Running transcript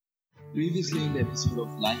Previously in the episode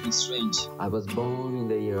of Life is Strange. I was born in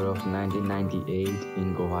the year of 1998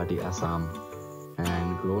 in Guwahati, Assam,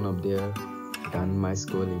 and grown up there, done my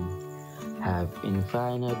schooling, have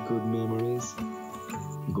infinite good memories,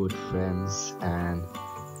 good friends, and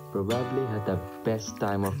probably had the best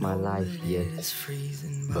time of my life yet.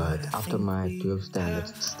 But after my 12th standard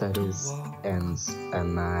studies ends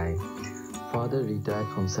and my father retired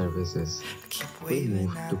from services, we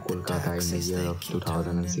moved to Kolkata in the year of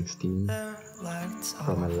 2016.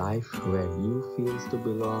 From a life where you feels to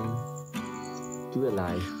belong to a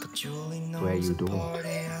life where you don't.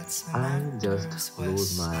 I just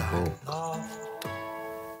lose my hope.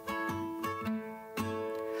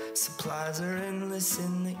 Supplies are endless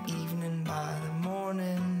in the evening. By the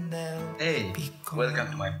morning they'll Hey,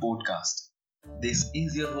 welcome to my podcast. This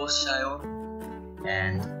is your host Shayon,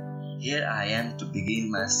 and here I am to begin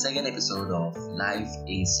my second episode of Life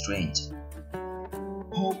is Strange.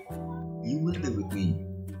 Hope you will be with me.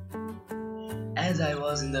 As I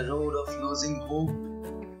was in the road of losing hope,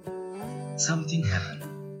 something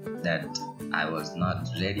happened that I was not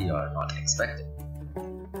ready or not expecting.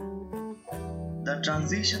 The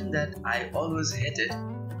transition that I always hated,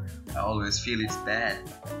 I always feel it's bad,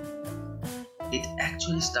 it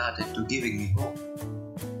actually started to giving me hope.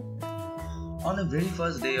 On the very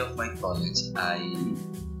first day of my college, I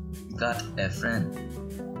got a friend,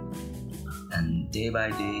 and day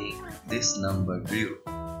by day, this number grew.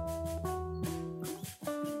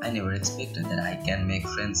 I never expected that I can make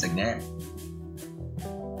friends again.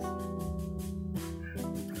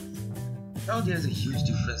 Now there's a huge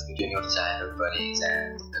difference between your childhood buddies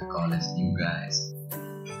and the college new guys.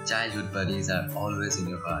 Childhood buddies are always in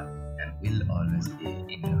your heart and will always be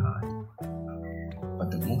in your heart. But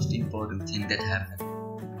the most important thing that happened,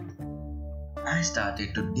 I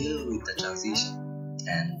started to deal with the transition,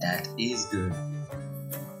 and that is good.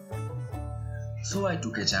 So I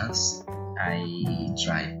took a chance. I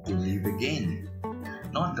tried to live again.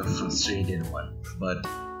 Not the frustrated one, but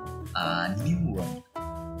a new one.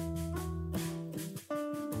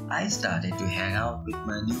 I started to hang out with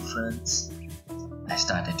my new friends. I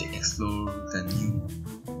started to explore the new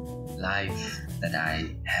life that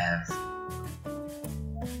I have.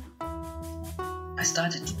 I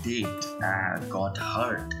started to date and got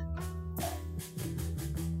hurt.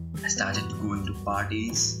 I started to go into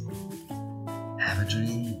parties, have a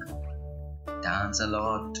drink, dance a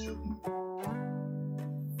lot,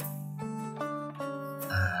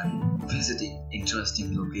 and visiting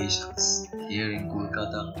interesting locations here in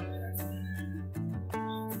Kolkata.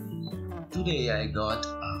 Today I got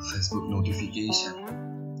a Facebook notification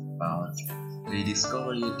about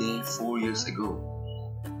Rediscovery Day 4 years ago.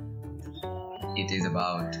 It is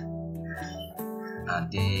about a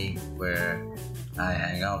day where I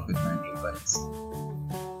hang out with my new buddies,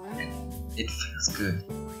 and it feels good.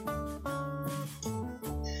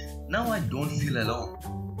 Now I don't feel alone,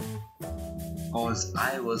 cause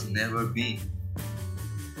I was never big.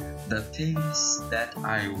 The things that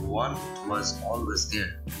I want was always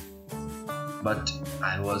there, but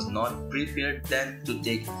I was not prepared then to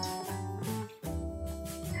take it.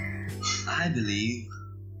 I believe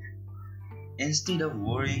instead of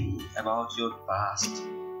worrying about your past,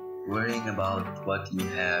 worrying about what you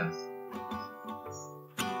have,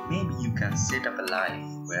 maybe you can set up a life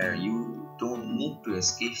where you don't need to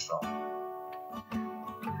escape from.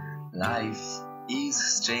 Life is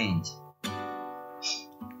strange,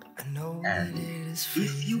 and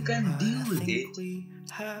if you can deal with it,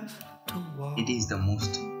 it is the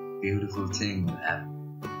most beautiful thing you have.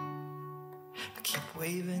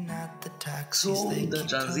 So the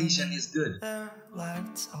transition is good.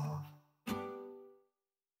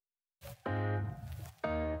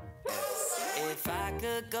 If I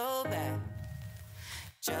could go back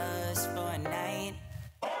just for a night,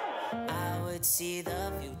 I would see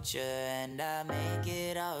the future and I'd make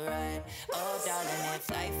it alright. Oh darling, if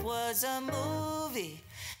life was a movie,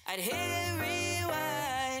 I'd hit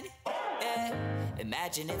rewind. Yeah.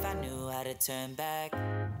 Imagine if I knew how to turn back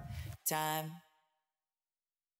time.